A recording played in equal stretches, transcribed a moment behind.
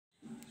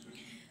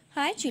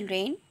Hi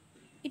children,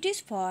 it is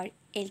for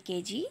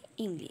L.K.G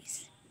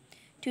English.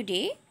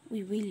 Today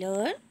we will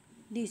learn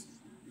this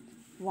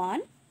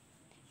one,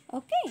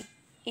 okay,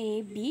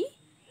 A, B,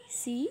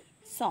 C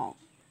song,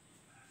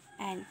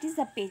 and it is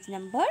the page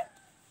number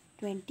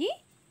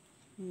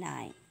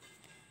 29.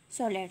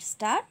 So let's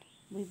start.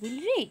 We will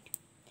read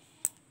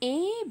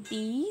A,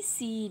 B,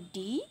 C,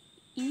 D,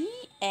 E,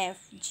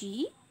 F,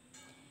 G,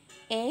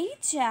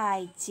 H,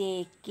 I,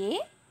 J, K,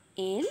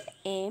 L,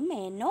 M,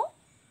 N, O,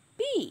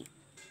 P.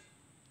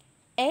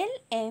 L,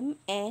 M,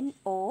 N,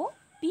 O,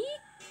 P,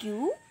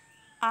 Q,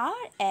 R,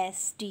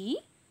 S, T,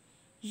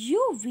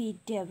 U, V,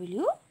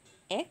 W,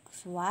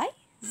 X, Y,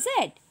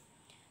 Z.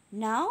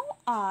 Now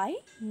I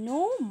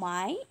know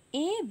my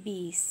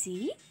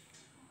ABC.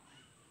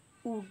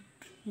 Would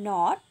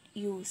not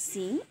you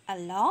sing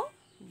along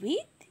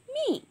with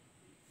me?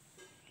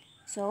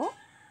 So,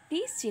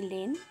 please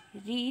children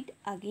read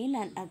again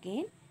and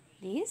again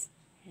these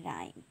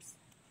rhymes.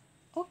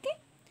 Okay?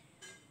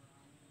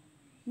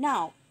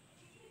 Now,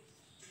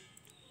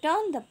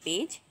 turn the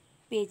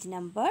page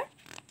number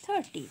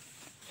 30.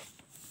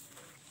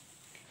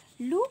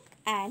 Look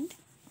and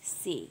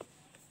say.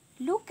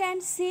 Look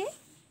and say.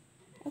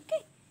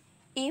 Okay.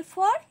 A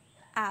for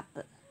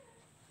apple.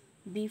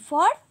 B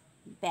for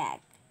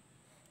bag.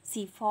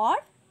 C for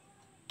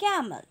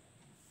camel.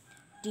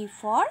 D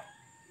for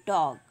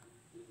dog.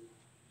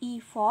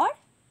 E for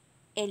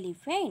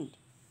elephant.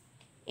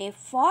 F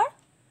for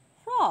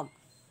frog.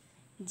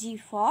 G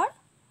for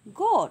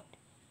goat.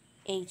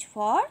 H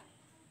for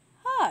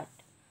heart.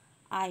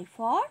 I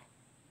for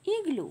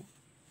igloo.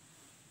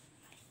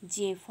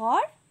 J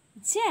for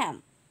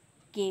jam.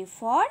 K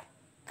for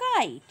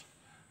kite.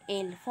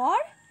 L for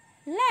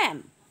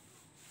lamb.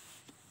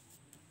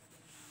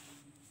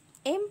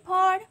 M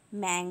for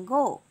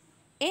mango.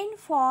 N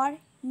for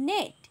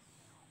net.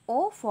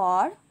 O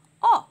for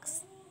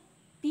ox.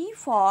 P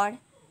for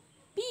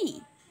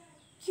pea.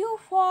 Q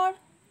for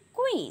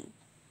queen.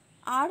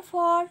 R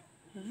for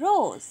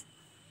rose.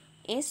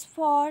 S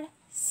for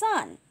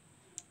sun.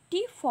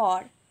 T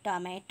for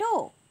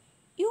tomato.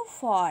 U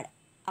for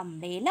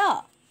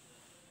umbrella.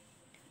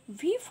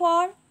 V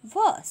for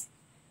verse.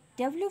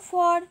 W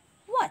for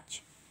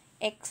watch.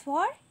 X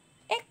for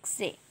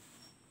X-ray.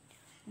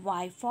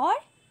 Y for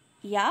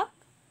yak.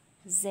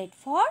 Z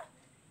for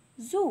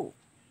zoo.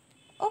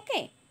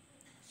 Okay.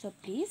 So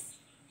please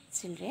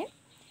children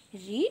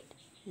read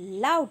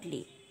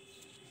loudly.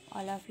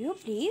 All of you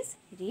please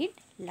read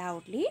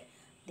loudly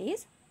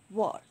these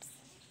words.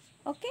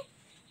 Okay.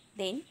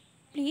 Then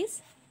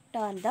please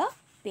turn the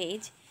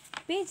page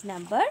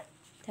number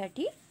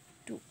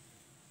 32.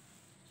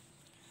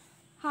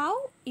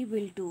 How you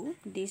will do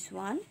this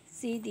one?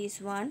 See this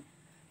one.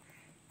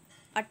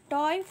 A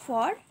toy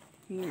for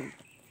me.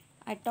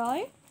 A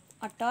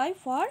toy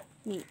for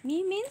me.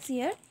 Me means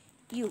here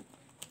you.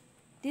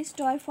 This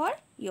toy for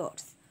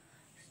yours.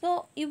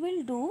 So you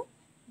will do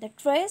the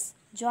trace,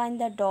 join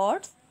the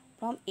dots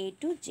from A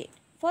to Z.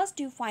 First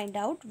you find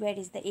out where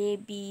is the A,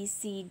 B,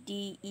 C,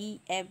 D, E,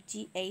 F,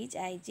 G, H,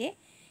 I, J,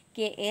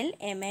 K, L,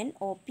 M, N,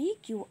 O, P,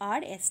 Q,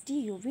 R, S, T,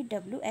 U, V,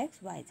 W, X,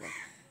 Y, Z.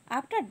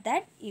 After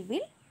that you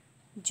will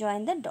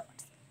join the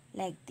dots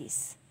like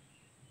this.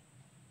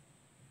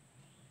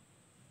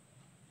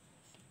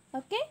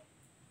 Okay.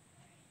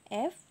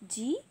 F,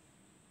 G,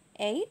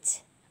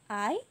 H,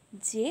 I,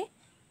 J,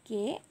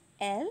 K,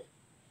 L,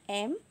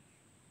 M,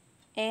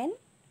 N,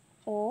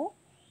 O,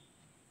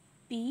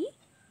 P,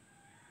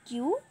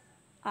 Q,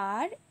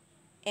 R,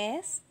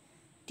 S,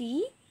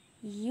 T,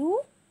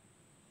 U,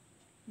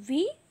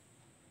 V,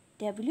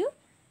 W,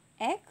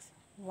 X,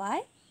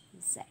 Y,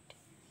 Z.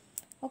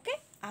 Okay.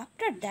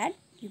 After that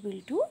you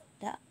will do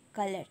the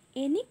color,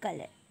 any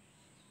color.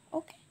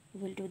 Okay. You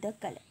will do the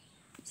color.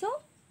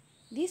 So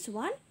this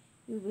one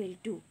you will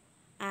do,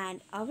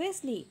 and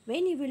obviously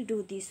when you will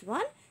do this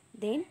one,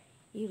 then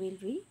you will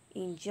be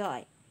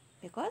enjoy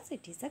because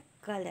it is a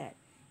color.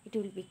 It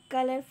will be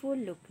colorful,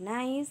 look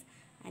nice,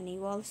 and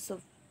you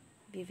also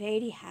be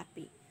very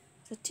happy.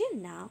 So till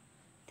now,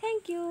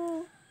 thank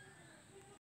you.